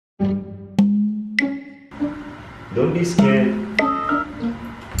Don't be scared.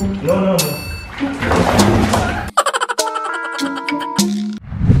 No.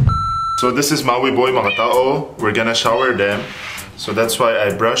 So this is Maui boy mga tao. We're gonna shower them. So that's why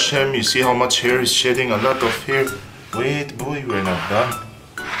I brush him. You see how much hair he's shedding? A lot of hair. Wait boy, we're not done.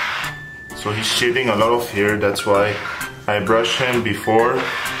 So he's shedding a lot of hair. That's why I brush him before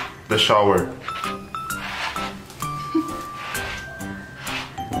the shower.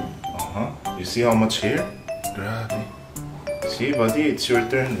 You see how much hair? Grabe. See buddy, it's your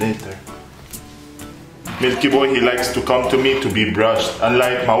turn later. Milky boy, he likes to come to me to be brushed.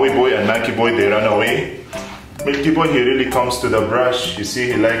 Unlike Maui boy and Maki boy, they run away. Milky boy, he really comes to the brush. You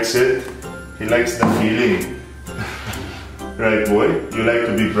see, he likes it. He likes the feeling. Right boy? You like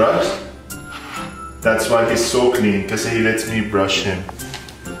to be brushed? That's why he's so clean, because he lets me brush him.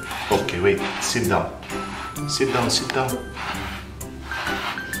 Okay, wait, sit down. Sit down.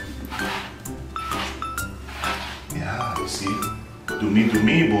 Yeah, you see? Do me,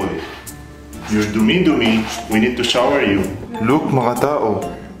 boy. You're do me. We need to shower you. Look, mga tao.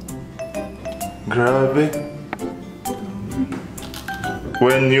 Grabe.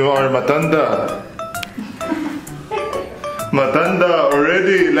 When you are matanda. Matanda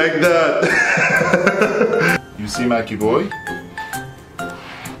already like that. You see Maki boy?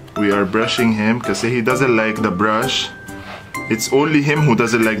 We are brushing him because he doesn't like the brush. It's only him who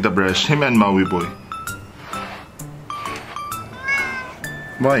doesn't like the brush. Him and Maui boy.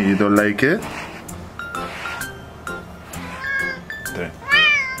 Why, you don't like it? There.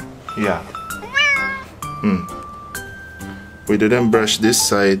 Yeah. We didn't brush this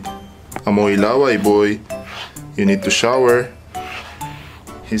side. Amoy laway boy. You need to shower.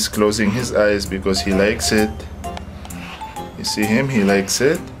 He's closing his eyes because he likes it. You see him? He likes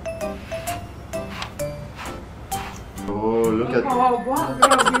it. Oh, look at.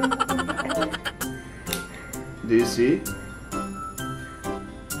 Do you see?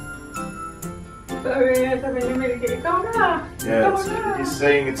 Yeah, he's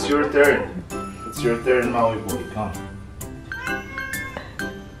saying it's your turn. It's your turn, Maui boy. Come.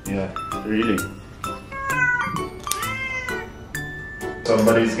 Yeah, really.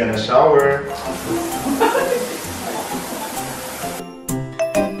 Somebody's gonna shower.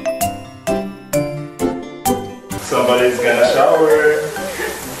 Somebody's gonna shower.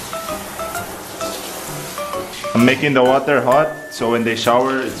 I'm making the water hot, so when they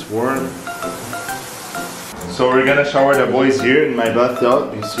shower, it's warm. So we're gonna shower the boys here in my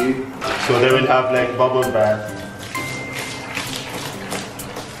bathtub, you see? So they will have like bubble bath.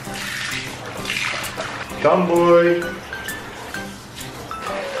 Come boy!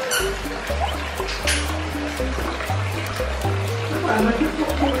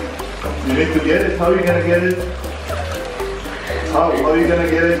 You need to get it? How are you gonna get it? How are you gonna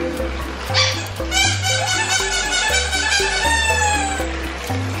get it?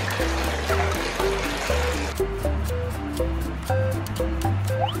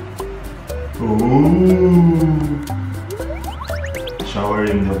 Ooh.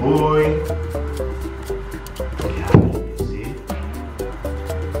 Showering the boy. Yeah, see?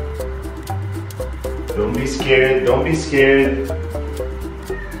 Don't be scared, don't be scared.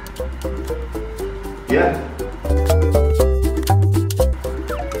 Yeah.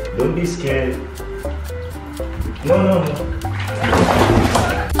 Don't be scared. No.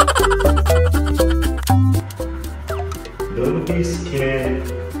 Don't be scared.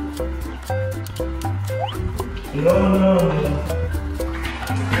 No.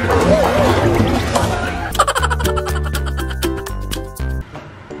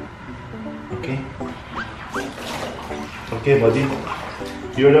 Okay, buddy.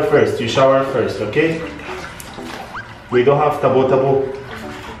 You're the first. You shower first, okay? We don't have tabo.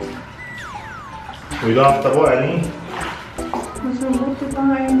 We don't have tabo, Annie.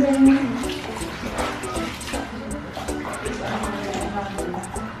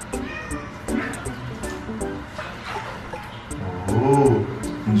 Ooh,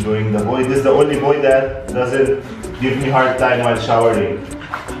 enjoying the boy. This is the only boy that doesn't give me hard time while showering.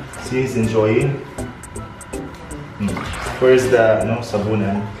 See, he's enjoying. Where's the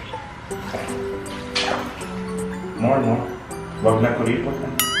sabunan? More. Wag na kuripot na.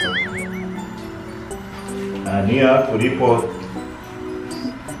 Ania, kuripot.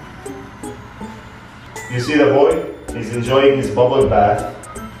 You see the boy? He's enjoying his bubble bath.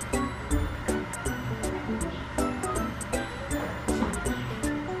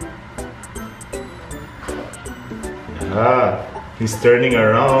 He's turning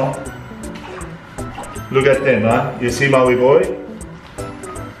around. Look at him, huh? You see Maui boy?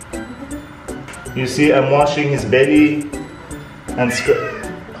 You see I'm washing his belly and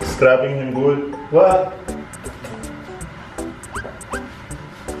scrubbing him good. What?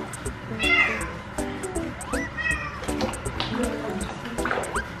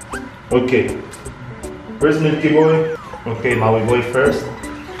 Okay. Where's Milky Boy? Okay, Maui Boy first.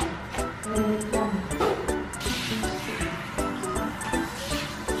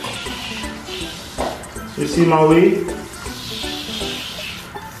 You see Maui?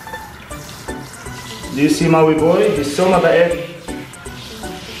 Do you see Maui Boy? He's so mabait.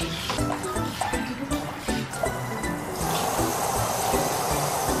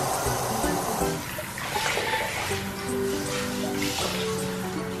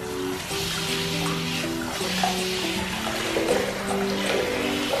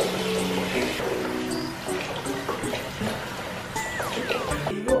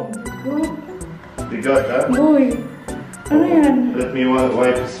 Bigat, ha? Boy, ano yan? Let me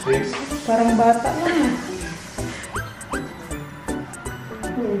wipe his face. Parang bata lang.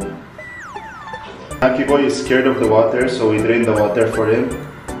 Maki Boy is scared of the water, so we drain the water for him.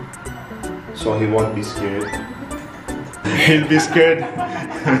 So he won't be scared. He'll be scared.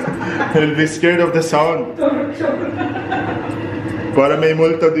 He'll be scared of the sound. Para may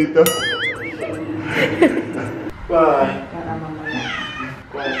multa dito. Bye.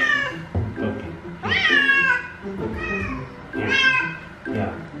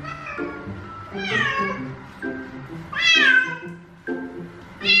 Yeah.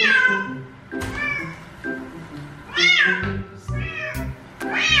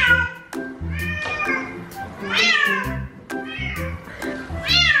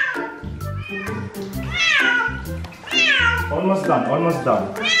 Almost done, almost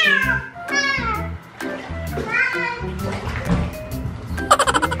done.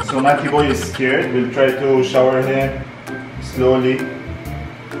 So Maki Boy is scared. We'll try to shower him slowly.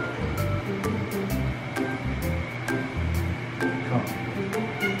 Come.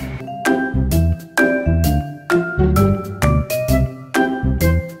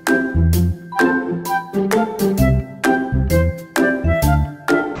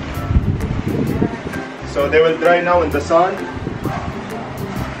 So they will dry now in the sun.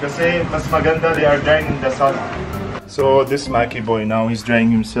 Kasi mas maganda they are drying in the sun. So this Maki Boy now he's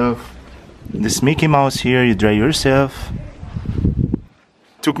drying himself. This Mickey Mouse here, you dry yourself.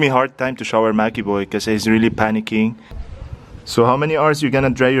 Took me hard time to shower Maki Boy because he's really panicking. So how many hours you gonna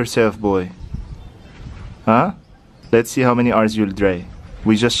dry yourself, boy? Huh? Let's see how many hours you'll dry.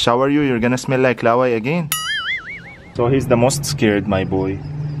 We just shower you, you're gonna smell like laway again. So he's the most scared, my boy.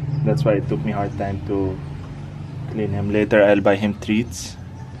 That's why it took me hard time to clean him. Later I'll buy him treats.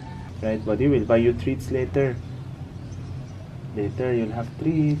 Right, buddy? We'll buy you treats later. Later you'll have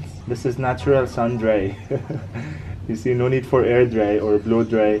treats. This is natural sun dry. You see, no need for air dry or blow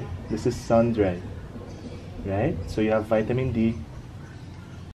dry. This is sun dry. Right? So you have vitamin D.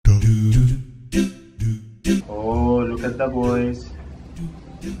 Oh, look at the boys.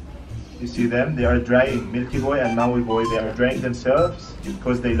 You see them? They are drying. Milky Boy and Maui Boy, they are drying themselves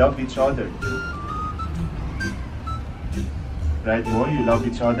because they love each other. Right, boy? You love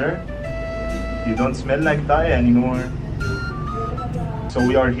each other. You don't smell like tayo anymore. So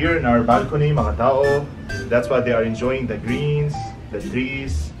we are here in our balcony, mga tao. That's why they are enjoying the greens, the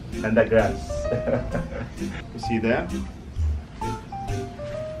trees, and the grass. You see them?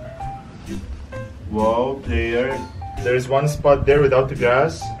 Wow, player. There is one spot there without the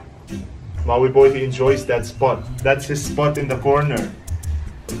grass. Maui Boy, he enjoys that spot. That's his spot in the corner.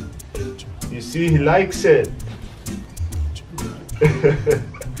 You see, he likes it.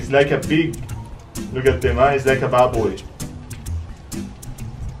 He's like a pig. Look at him, huh? He's like a baboy.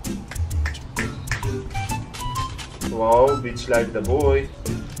 Wow, beach like the boy.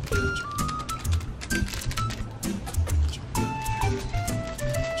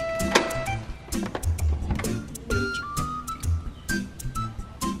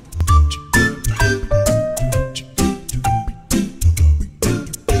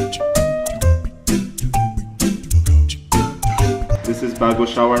 This is bago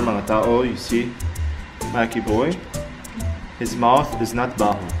shower, mga tao. You see, Maki Boy. His mouth is not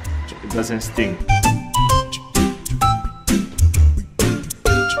baho. It doesn't sting.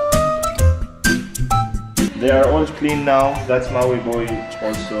 They are all clean now. That's Maui Boy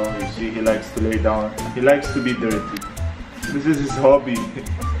also. You see, he likes to lay down. He likes to be dirty. This is his hobby.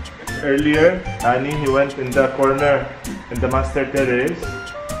 Earlier, Annie, he went in the corner in the master terrace.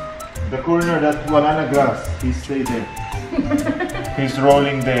 The corner that wala na grass, he stayed there. He's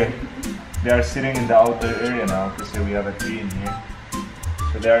rolling there. They are sitting in the outer area now because we have a tree in here.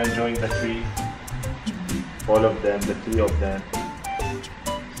 So they are enjoying the tree. All of them, the three of them.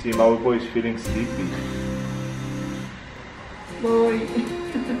 See, Maui Boy is feeling sleepy. Boy.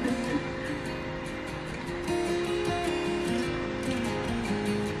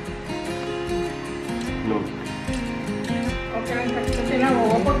 Look. Okay lang kasi sila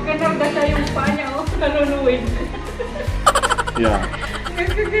mo. Huwag ka Yeah.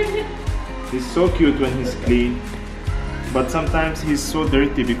 He's so cute when he's clean. But sometimes he's so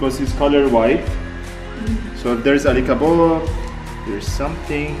dirty because he's color white. So if there's alikabok, there's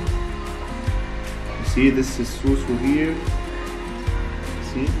something. You see, this is susu here.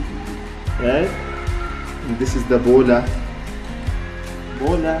 See? Right? And this is the bola.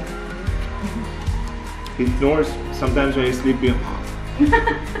 Bola. He snores sometimes when he's sleeping.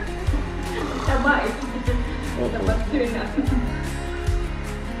 Daboys. Dapat turn na.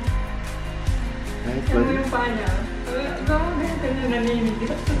 Right, Yung buddy? yung pa niya. Ganito na naninig.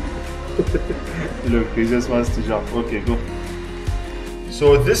 Look, he just wants to jump. Okay, go.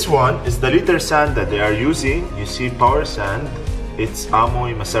 So this one is the liter sand that they are using. You see power sand. It's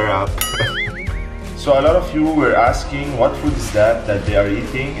amoy masarap. So a lot of you were asking what food is that they are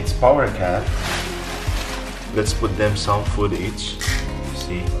eating. It's Power Cat. Let's put them some food each.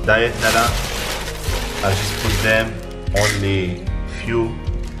 See, diet na lang. I'll just put them only few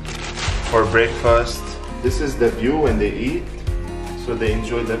for breakfast. This is the view when they eat. So they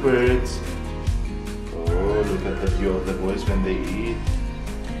enjoy the birds. Oh, look at the view of the boys when they eat.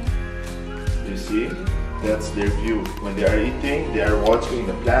 You see? That's their view. When they are eating, they are watching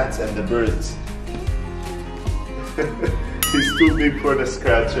the plants and the birds. He's too big for the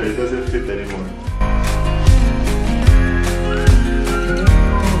scratcher. It doesn't fit anymore.